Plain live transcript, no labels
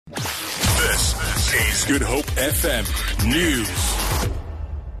This is Good Hope FM News.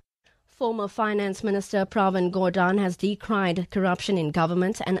 Former Finance Minister Pravin Gordhan has decried corruption in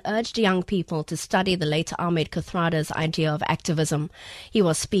government and urged young people to study the late Ahmed Kathrada's idea of activism. He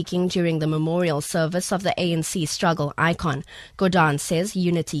was speaking during the memorial service of the ANC struggle icon. Gordhan says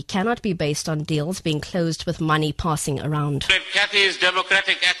unity cannot be based on deals being closed with money passing around. Kathy's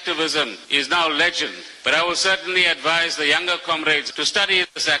democratic activism is now legend, but I will certainly advise the younger comrades to study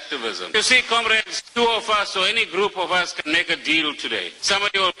this activism. You see, comrades, two of us or any group of us can make a deal today.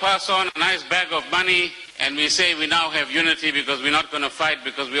 Somebody will pass on a nice bag of money and we say we now have unity because we're not going to fight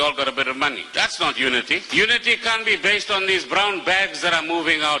because we all got a bit of money. That's not unity. Unity can't be based on these brown bags that are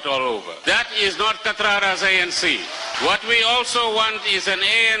moving out all over. That is not Kathrada's ANC. What we also want is an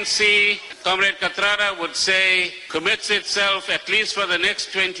ANC, Comrade Kathrada would say, commits itself at least for the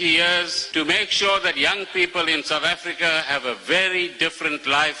next 20 years to make sure that young people in South Africa have a very different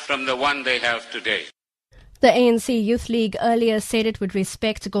life from the one they have today. The ANC Youth League earlier said it would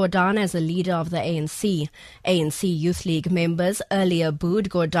respect Gordhan as a leader of the ANC. ANC Youth League members earlier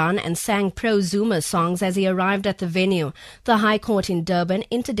booed Gordhan and sang pro-Zuma songs as he arrived at the venue. The High Court in Durban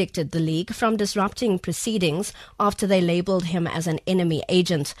interdicted the league from disrupting proceedings after they labelled him as an enemy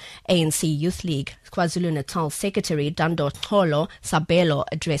agent. ANC Youth League KwaZulu-Natal Secretary Dando Xolo Sabelo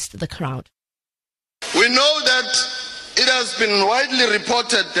addressed the crowd. We know that it has been widely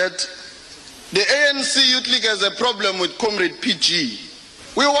reported that the ANC Youth League has a problem with Comrade PG.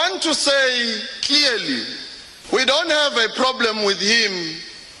 We want to say clearly, we don't have a problem with him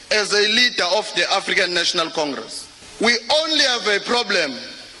as a leader of the African National Congress. We only have a problem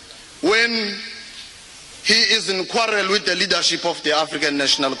when he is in quarrel with the leadership of the African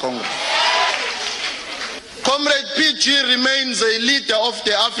National Congress. Comrade PG remains a leader of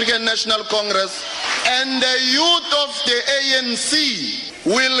the African National Congress, and the youth of the ANC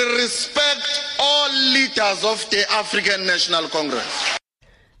will respect all leaders of the African National Congress.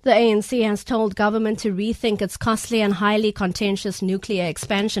 The ANC has told government to rethink its costly and highly contentious nuclear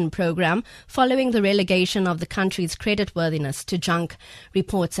expansion program following the relegation of the country's creditworthiness to junk.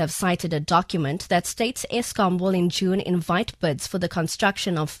 Reports have cited a document that states Eskom will in June invite bids for the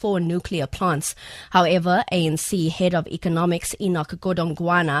construction of 4 nuclear plants. However, ANC Head of Economics Enoch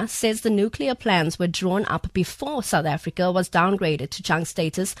Godongwana says the nuclear plans were drawn up before South Africa was downgraded to junk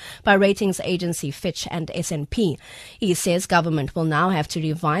status by ratings agency Fitch and S&P. He says government will now have to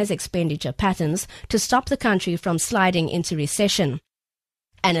revise expenditure patterns to stop the country from sliding into recession.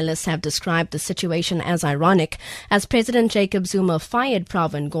 Analysts have described the situation as ironic, as President Jacob Zuma fired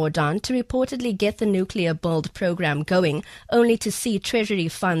Pravin Gordhan to reportedly get the nuclear build program going, only to see Treasury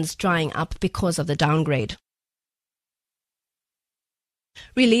funds drying up because of the downgrade.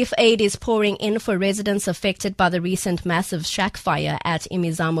 Relief aid is pouring in for residents affected by the recent massive shack fire at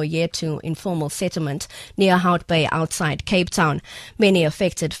Imizamo Yetu informal settlement near Hout Bay outside Cape Town. Many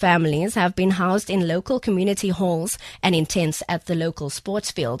affected families have been housed in local community halls and in tents at the local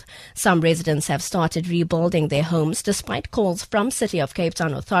sports field. Some residents have started rebuilding their homes despite calls from City of Cape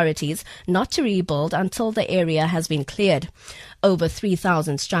Town authorities not to rebuild until the area has been cleared. Over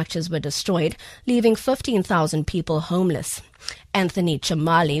 3,000 structures were destroyed, leaving 15,000 people homeless. Anthony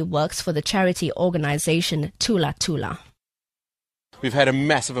Chamali works for the charity organization Tula Tula. We've had a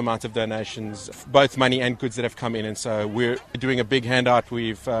massive amount of donations, both money and goods that have come in, and so we're doing a big handout.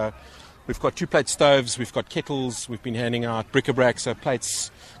 We've got 2-plate stoves, we've got kettles, we've been handing out bric-a-brac, so plates,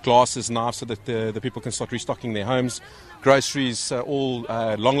 glasses, knives, so that the people can start restocking their homes. Groceries, all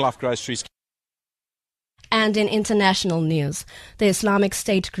long-life groceries. And in international news, the Islamic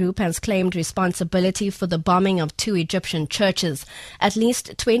State group has claimed responsibility for the bombing of 2 Egyptian churches. At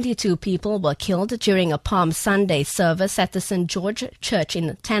least 22 people were killed during a Palm Sunday service at the St. George Church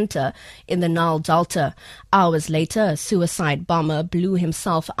in Tanta in the Nile Delta. Hours later, a suicide bomber blew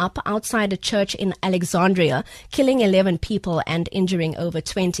himself up outside a church in Alexandria, killing 11 people and injuring over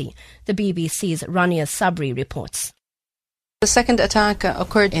 20. The BBC's Rania Sabri reports. The second attack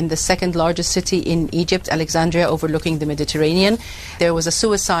occurred in the second largest city in Egypt, Alexandria, overlooking the Mediterranean. There was a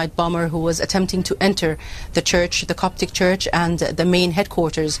suicide bomber who was attempting to enter the church, the Coptic church, and the main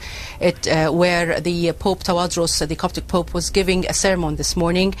headquarters, where the Pope Tawadros, the Coptic Pope, was giving a sermon this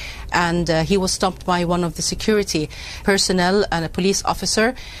morning, and he was stopped by one of the security personnel and a police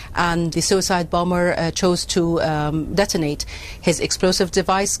officer, and the suicide bomber chose to detonate his explosive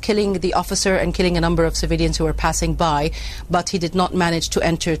device, killing the officer and killing a number of civilians who were passing by. But he did not manage to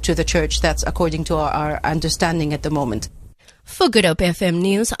enter to the church. That's according to our understanding at the moment. For Good Hope FM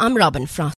News, I'm Robin Frost.